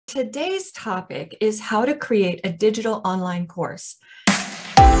today's topic is how to create a digital online course.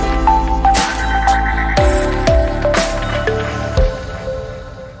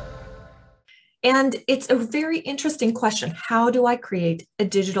 And it's a very interesting question. How do I create a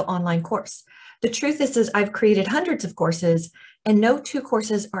digital online course? The truth is I've created hundreds of courses and no two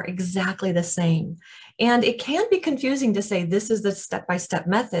courses are exactly the same. And it can be confusing to say this is the step-by-step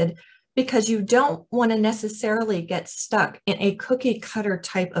method because you don't want to necessarily get stuck in a cookie cutter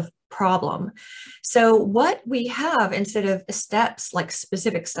type of problem. So what we have instead of steps, like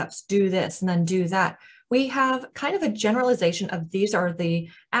specific steps, do this and then do that, we have kind of a generalization of these are the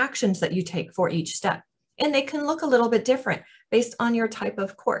actions that you take for each step. And they can look a little bit different based on your type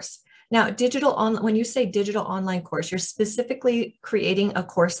of course. Now, when you say digital online course, you're specifically creating a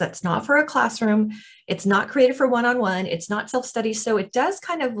course that's not for a classroom. It's not created for one-on-one. It's not self-study. So it does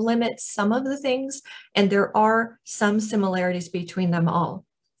kind of limit some of the things, and there are some similarities between them all.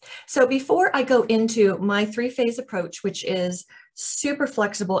 So before I go into my three-phase approach, which is super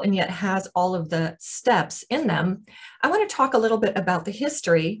flexible and yet has all of the steps in them, I want to talk a little bit about the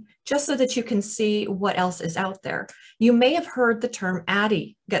history just so that you can see what else is out there. You may have heard the term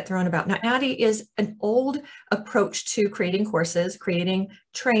ADDIE get thrown about. Now, ADDIE is an old approach to creating courses, creating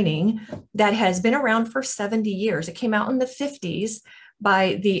training that has been around for 70 years. It came out in the 50s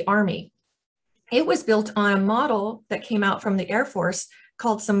by the Army. It was built on a model that came out from the Air Force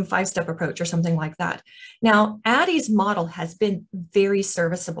called some five-step approach or something like that. Now, ADDIE's model has been very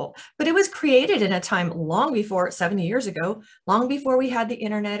serviceable, but it was created in a time long before, 70 years ago, long before we had the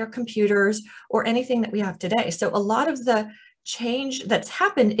internet or computers or anything that we have today. So a lot of the change that's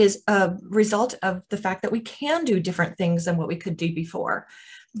happened is a result of the fact that we can do different things than what we could do before.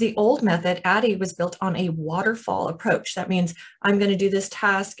 The old method, ADDIE, was built on a waterfall approach. That means I'm going to do this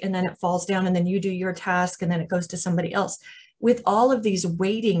task and then it falls down and then you do your task and then it goes to somebody else, with all of these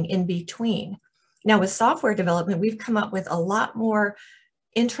waiting in between. Now with software development, we've come up with a lot more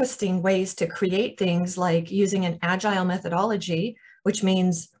interesting ways to create things like using an agile methodology, which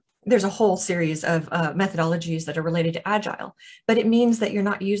means there's a whole series of methodologies that are related to agile, but it means that you're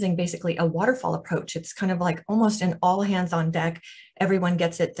not using basically a waterfall approach. It's kind of like almost an all hands on deck. Everyone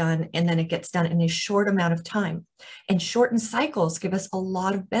gets it done and then it gets done in a short amount of time. And shortened cycles give us a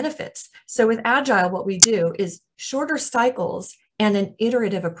lot of benefits. So with agile, what we do is shorter cycles and an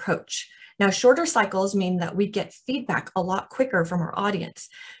iterative approach. Now, shorter cycles mean that we get feedback a lot quicker from our audience.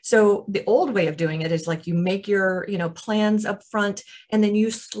 So the old way of doing it is like you make your, plans up front, and then you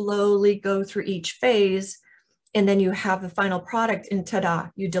slowly go through each phase, and then you have the final product and ta-da,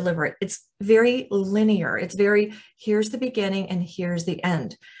 you deliver it. It's very linear. It's very, here's the beginning and here's the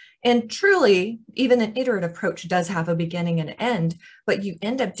end. And truly, even an iterative approach does have a beginning and end, but you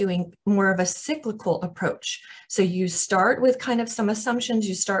end up doing more of a cyclical approach. So you start with kind of some assumptions,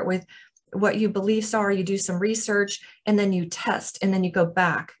 you start with what you beliefs are, you do some research, and then you test, and then you go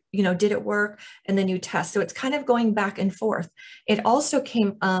back, did it work? And then you test. So it's kind of going back and forth. It also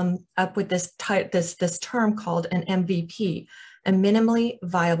came up with this term called an MVP, a minimally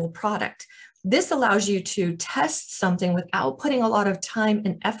viable product. This allows you to test something without putting a lot of time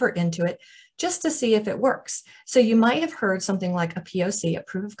and effort into it, just to see if it works. So you might have heard something like a POC, a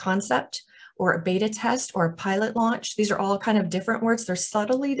proof of concept, or a beta test, or a pilot launch. These are all kind of different words. They're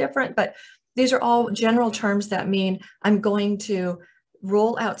subtly different, but these are all general terms that mean I'm going to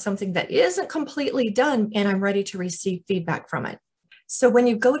roll out something that isn't completely done and I'm ready to receive feedback from it. So when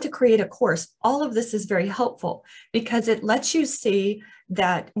you go to create a course, all of this is very helpful because it lets you see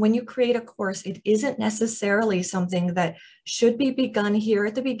that when you create a course, it isn't necessarily something that should be begun here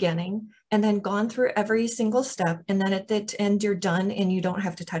at the beginning and then gone through every single step, and then at the end you're done and you don't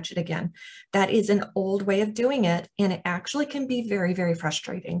have to touch it again. That is an old way of doing it, and it actually can be very, very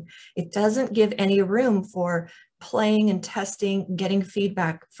frustrating. It doesn't give any room for playing and testing, getting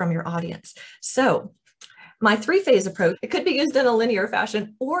feedback from your audience. So my three-phase approach, it could be used in a linear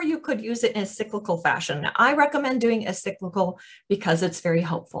fashion, or you could use it in a cyclical fashion. Now, I recommend doing a cyclical because it's very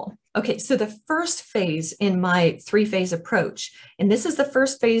helpful. Okay, so the first phase in my three-phase approach, and this is the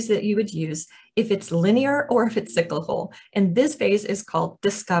first phase that you would use if it's linear or if it's cyclical, and this phase is called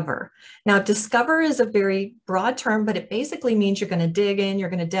discover. Now, discover is a very broad term, but it basically means you're going to dig in, you're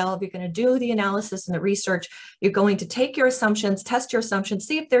going to delve, you're going to do the analysis and the research, you're going to take your assumptions, test your assumptions,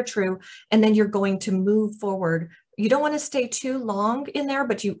 see if they're true, and then you're going to move forward. You don't want to stay too long in there,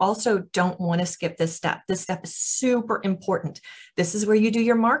 but you also don't want to skip this step. This step is super important. This is where you do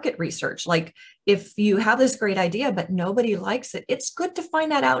your market research. Like if you have this great idea, but nobody likes it, it's good to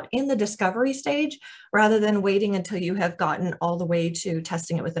find that out in the discovery stage rather than waiting until you have gotten all the way to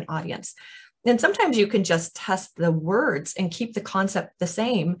testing it with an audience. And sometimes you can just test the words and keep the concept the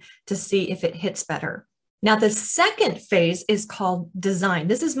same to see if it hits better. Now, the second phase is called design.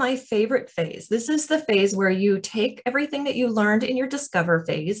 This is my favorite phase. This is the phase where you take everything that you learned in your discover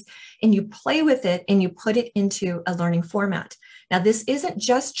phase and you play with it and you put it into a learning format. Now, this isn't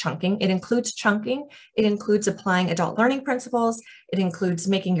just chunking. It includes chunking. It includes applying adult learning principles. It includes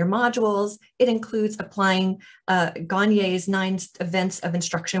making your modules. It includes applying Gagne's 9 events of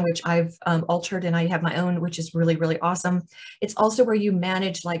instruction, which I've altered, and I have my own, which is really, really awesome. It's also where you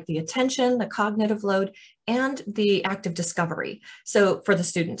manage like the attention, the cognitive load, and the active discovery. So for the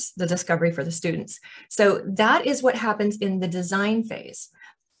students, the discovery for the students. So that is what happens in the design phase.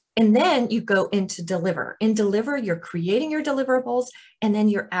 And then you go into deliver. In deliver, you're creating your deliverables, and then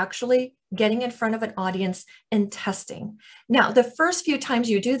you're actually getting in front of an audience and testing. Now, the first few times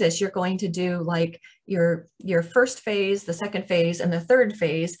you do this, you're going to do like your first phase, the second phase, and the third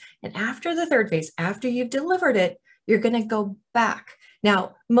phase. And after the third phase, after you've delivered it, you're going to go back.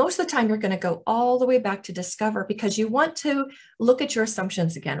 Now, most of the time, you're going to go all the way back to discover because you want to look at your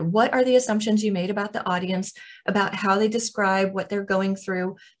assumptions again. What are the assumptions you made about the audience, about how they describe what they're going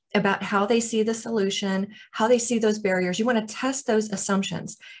through, about how they see the solution, how they see those barriers? You want to test those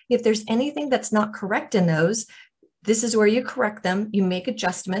assumptions. If there's anything that's not correct in those, this is where you correct them, you make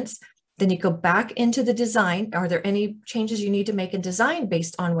adjustments, then you go back into the design. Are there any changes you need to make in design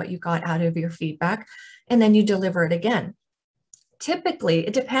based on what you got out of your feedback? And then you deliver it again. Typically,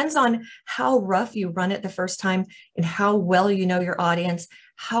 it depends on how rough you run it the first time and how well you know your audience,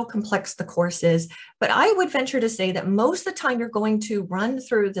 how complex the course is. But I would venture to say that most of the time you're going to run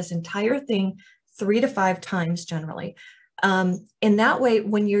through this entire thing 3 to 5 times generally. And that way,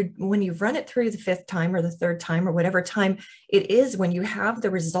 when you've run it through the 5th time or the 3rd time or whatever time it is, when you have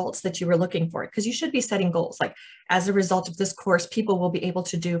the results that you were looking for, because you should be setting goals like, as a result of this course, people will be able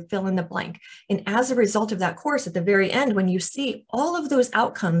to do fill in the blank. And as a result of that course, at the very end, when you see all of those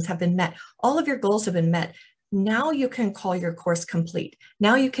outcomes have been met, all of your goals have been met, now you can call your course complete.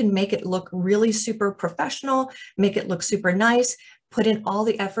 Now you can make it look really super professional, make it look super nice, put in all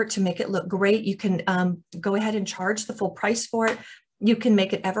the effort to make it look great. You can go ahead and charge the full price for it. You can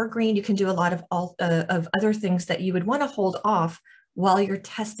make it evergreen. You can do a lot of other things that you would want to hold off while you're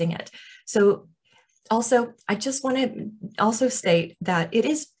testing it. So also, I just want to also state that it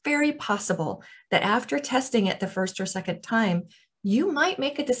is very possible that after testing it the first or second time, you might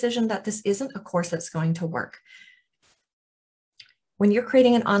make a decision that this isn't a course that's going to work. When you're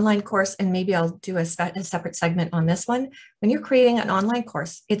creating an online course, and maybe I'll do a separate segment on this one, when you're creating an online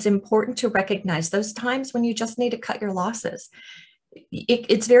course, it's important to recognize those times when you just need to cut your losses.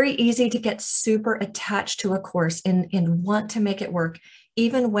 It's very easy to get super attached to a course and want to make it work,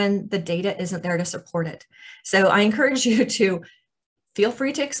 even when the data isn't there to support it. So I encourage you to feel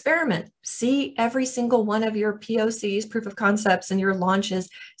free to experiment. See every single one of your POCs, proof of concepts, and your launches.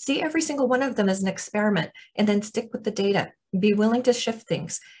 See every single one of them as an experiment, and then stick with the data. Be willing to shift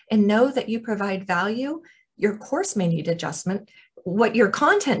things and know that you provide value. Your course may need adjustment. What your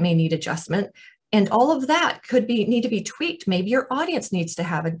content may need adjustment. And all of that could need to be tweaked. Maybe your audience needs to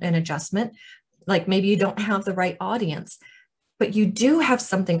have an adjustment. Like maybe you don't have the right audience, but you do have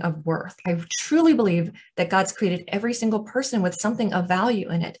something of worth. I truly believe that God's created every single person with something of value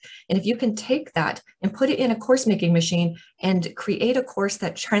in it. And if you can take that and put it in a course making machine and create a course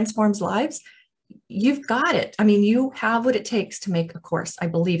that transforms lives, you've got it. I mean, you have what it takes to make a course. I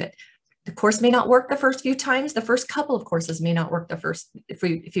believe it. The course may not work the first few times. The first couple of courses may not work the first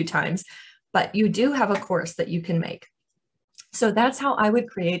few times, but you do have a course that you can make. So that's how I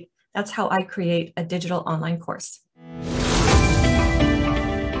create a digital online course.